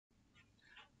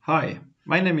Hi,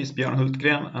 my name is Björn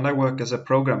Hultgren and I work as a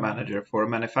program manager for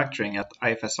manufacturing at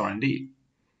IFS R&D.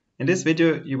 In this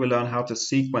video, you will learn how to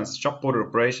sequence shop order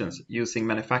operations using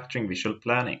manufacturing visual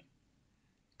planning.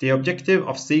 The objective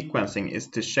of sequencing is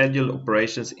to schedule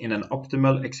operations in an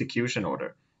optimal execution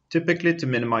order, typically to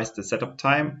minimize the setup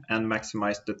time and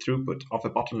maximize the throughput of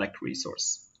a bottleneck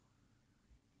resource.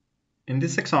 In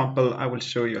this example, I will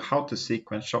show you how to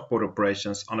sequence shop order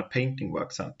operations on a painting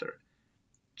work center.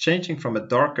 Changing from a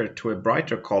darker to a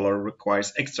brighter color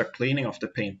requires extra cleaning of the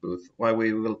paint booth, while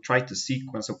we will try to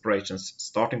sequence operations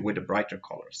starting with the brighter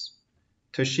colors.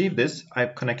 To achieve this,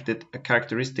 I've connected a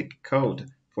characteristic code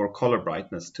for color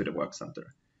brightness to the work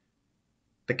center.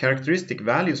 The characteristic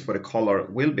values for the color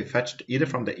will be fetched either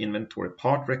from the inventory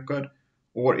part record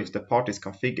or, if the part is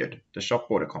configured, the shop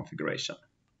order configuration.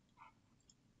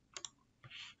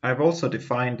 I've also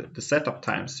defined the setup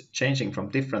times changing from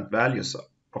different values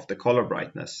of the color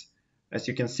brightness. As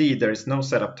you can see, there is no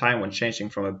setup time when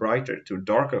changing from a brighter to a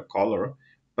darker color,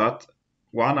 but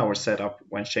 1 hour setup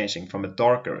when changing from a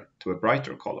darker to a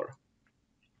brighter color.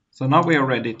 So now we are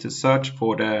ready to search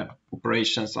for the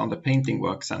operations on the painting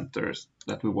work centers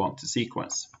that we want to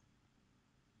sequence.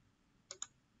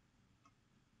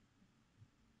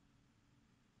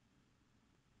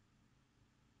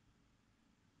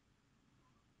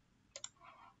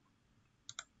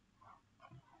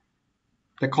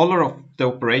 The color of the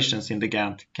operations in the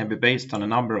Gantt can be based on a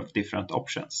number of different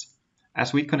options.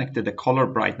 As we connected the color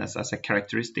brightness as a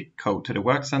characteristic code to the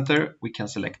work center, we can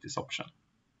select this option.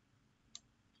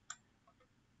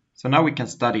 So now we can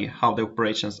study how the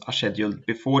operations are scheduled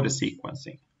before the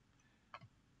sequencing.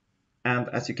 And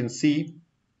as you can see,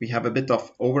 we have a bit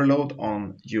of overload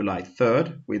on July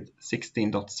 3rd with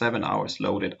 16.7 hours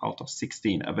loaded out of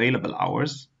 16 available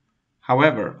hours.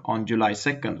 However, on July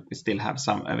 2nd, we still have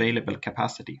some available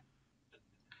capacity.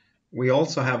 We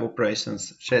also have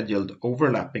operations scheduled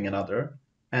overlapping another,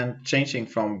 and changing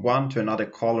from one to another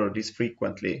color this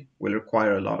frequently will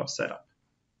require a lot of setup.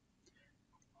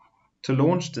 To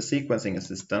launch the sequencing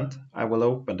assistant, I will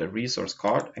open the resource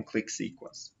card and click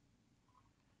Sequence.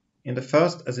 In the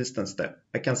first assistant step,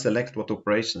 I can select what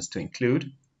operations to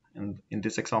include, and in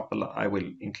this example, I will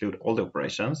include all the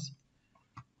operations.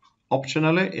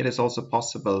 Optionally, it is also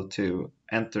possible to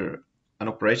enter an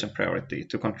operation priority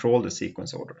to control the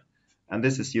sequence order, and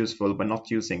this is useful when not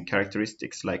using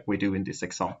characteristics like we do in this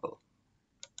example.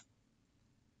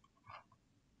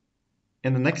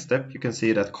 In the next step, you can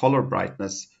see that color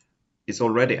brightness is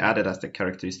already added as the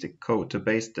characteristic code to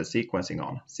base the sequencing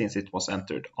on, since it was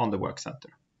entered on the work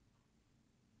center.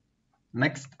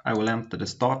 Next, I will enter the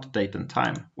start date and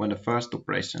time when the first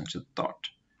operation should start.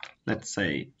 Let's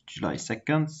say July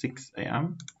 2nd, 6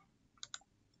 a.m.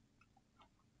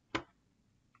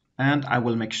 And I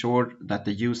will make sure that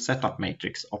the Use Setup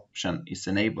Matrix option is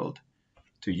enabled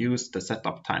to use the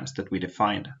setup times that we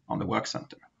defined on the work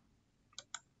center.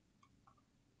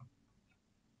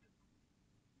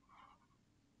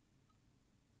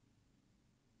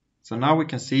 So now we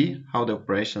can see how the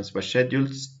operations were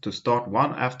scheduled to start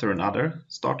one after another,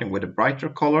 starting with the brighter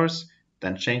colors,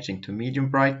 then changing to medium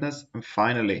brightness, and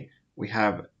finally we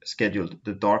have scheduled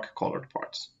the dark colored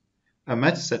parts. A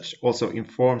message also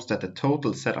informs that the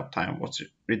total setup time was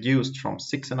reduced from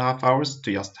 6.5 hours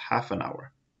to just half an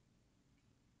hour.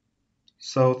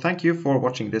 So thank you for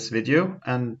watching this video,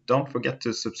 and don't forget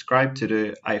to subscribe to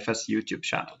the IFS YouTube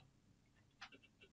channel.